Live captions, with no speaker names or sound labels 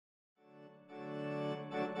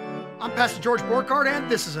I'm Pastor George Borghardt, and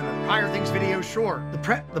this is another Higher Things video short. The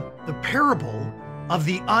parable of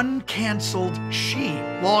the uncanceled sheep,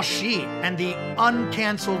 lost sheep, and the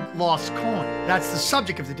uncanceled lost coin. That's the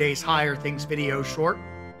subject of today's Higher Things video short.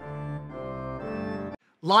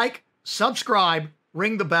 Like, subscribe,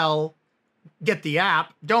 ring the bell, get the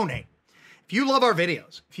app, donate. If you love our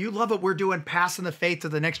videos, if you love what we're doing, passing the faith to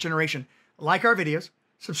the next generation, like our videos,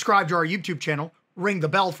 subscribe to our YouTube channel, ring the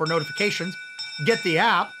bell for notifications, get the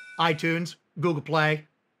app, iTunes, Google Play,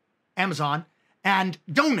 Amazon, and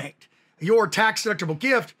donate. Your tax-deductible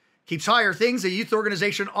gift keeps Higher Things, a youth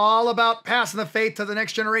organization all about passing the faith to the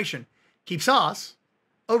next generation, keeps us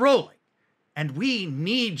a-rolling. And we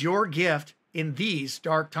need your gift in these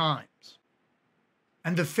dark times.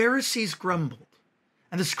 And the Pharisees grumbled,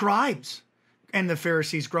 and the scribes and the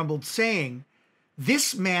Pharisees grumbled, saying,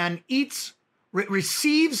 "This man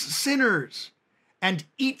receives sinners and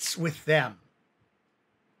eats with them."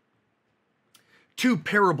 Two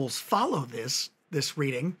parables follow this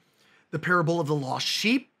reading, the parable of the lost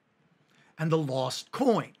sheep and the lost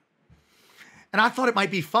coin. And I thought it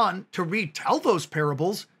might be fun to retell those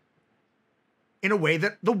parables in a way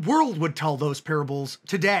that the world would tell those parables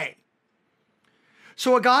today.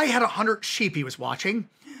 So a guy had 100 sheep he was watching.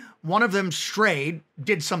 One of them strayed,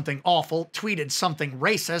 did something awful, tweeted something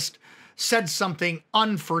racist, said something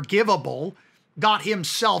unforgivable, got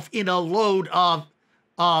himself in a load of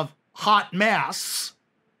hot mess.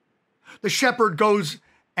 The shepherd goes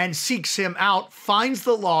and seeks him out, finds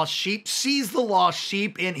the lost sheep, sees the lost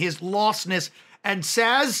sheep in his lostness, and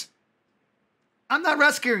says, "I'm not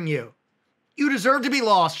rescuing you. You deserve to be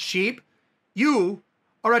lost, sheep. You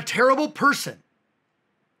are a terrible person.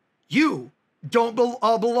 You don't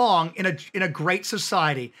belong in a great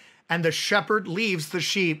society." And the shepherd leaves the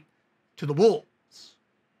sheep to the wolves.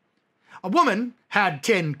 A woman had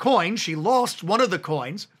 10 coins. She lost one of the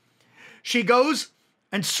coins. She goes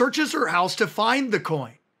and searches her house to find the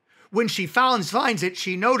coin. When she finds it,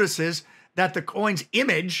 she notices that the coin's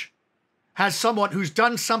image has someone who's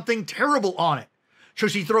done something terrible on it. So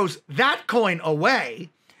she throws that coin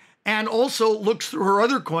away and also looks through her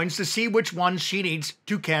other coins to see which ones she needs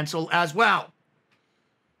to cancel as well.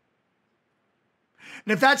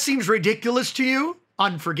 And if that seems ridiculous to you,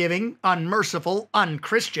 unforgiving, unmerciful,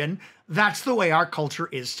 unchristian, that's the way our culture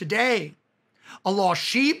is today. A lost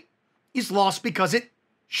sheep is lost because it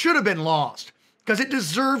should have been lost, because it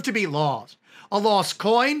deserved to be lost. A lost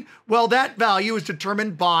coin, well, that value is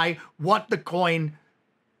determined by what the coin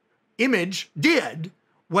image did,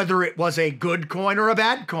 whether it was a good coin or a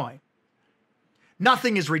bad coin.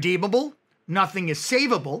 Nothing is redeemable, nothing is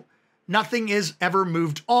savable, nothing is ever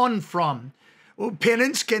moved on from. Well,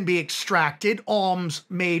 penance can be extracted, alms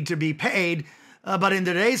made to be paid, but in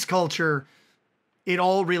today's culture, it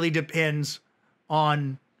all really depends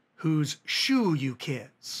on whose shoe you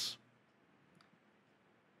kiss.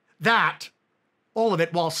 That, all of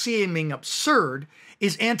it, while seeming absurd,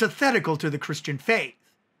 is antithetical to the Christian faith,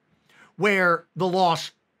 where the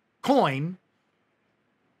lost coin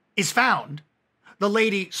is found. The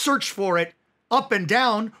lady searched for it up and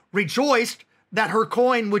down, rejoiced that her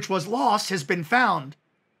coin, which was lost, has been found.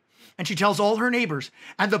 And she tells all her neighbors,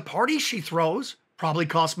 and the party she throws probably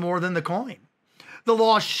costs more than the coin. The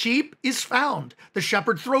lost sheep is found. The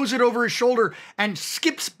shepherd throws it over his shoulder and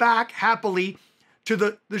skips back happily to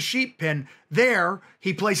the sheep pen. There,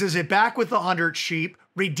 he places it back with the 100 sheep,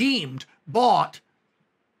 redeemed, bought,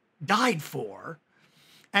 died for,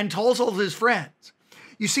 and tells all of his friends.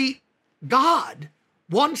 You see, God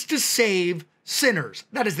wants to save sinners.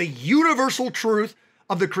 That is the universal truth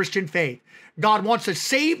of the Christian faith. God wants to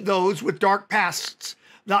save those with dark pasts.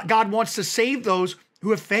 God wants to save those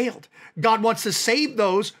who have failed. God wants to save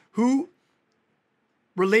those who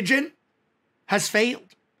religion has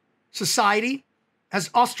failed. Society has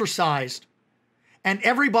ostracized. And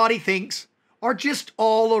everybody thinks are just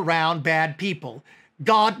all around bad people.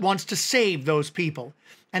 God wants to save those people.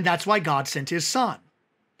 And that's why God sent his son.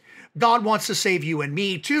 God wants to save you and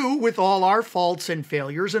me too, with all our faults and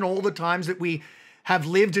failures and all the times that we have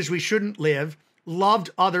lived as we shouldn't live, loved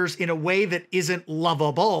others in a way that isn't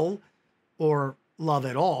lovable or love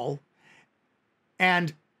at all,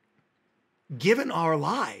 and given our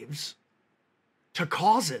lives to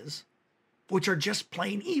causes which are just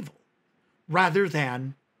plain evil, rather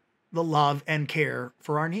than the love and care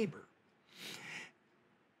for our neighbor.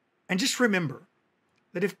 And just remember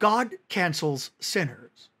that if God cancels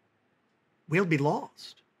sinners, we'll be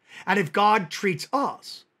lost. And if God treats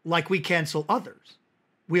us like we cancel others,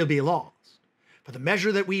 we'll be lost. For the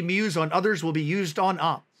measure that we use on others will be used on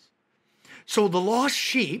us. So the lost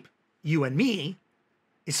sheep, you and me,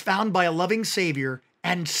 is found by a loving Savior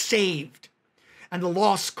and saved. And the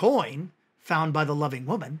lost coin found by the loving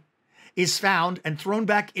woman is found and thrown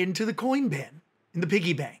back into the coin bin, in the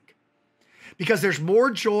piggy bank. Because there's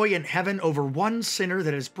more joy in heaven over one sinner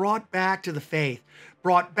that is brought back to the faith,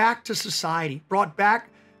 brought back to society, brought back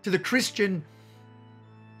to the Christian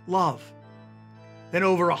love, than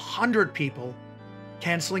over 100 people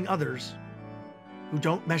canceling others who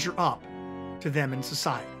don't measure up to them in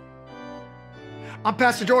society. I'm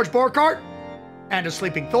Pastor George Borghardt, and a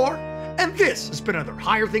sleeping Thor, and this has been another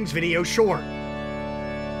Higher Things video short.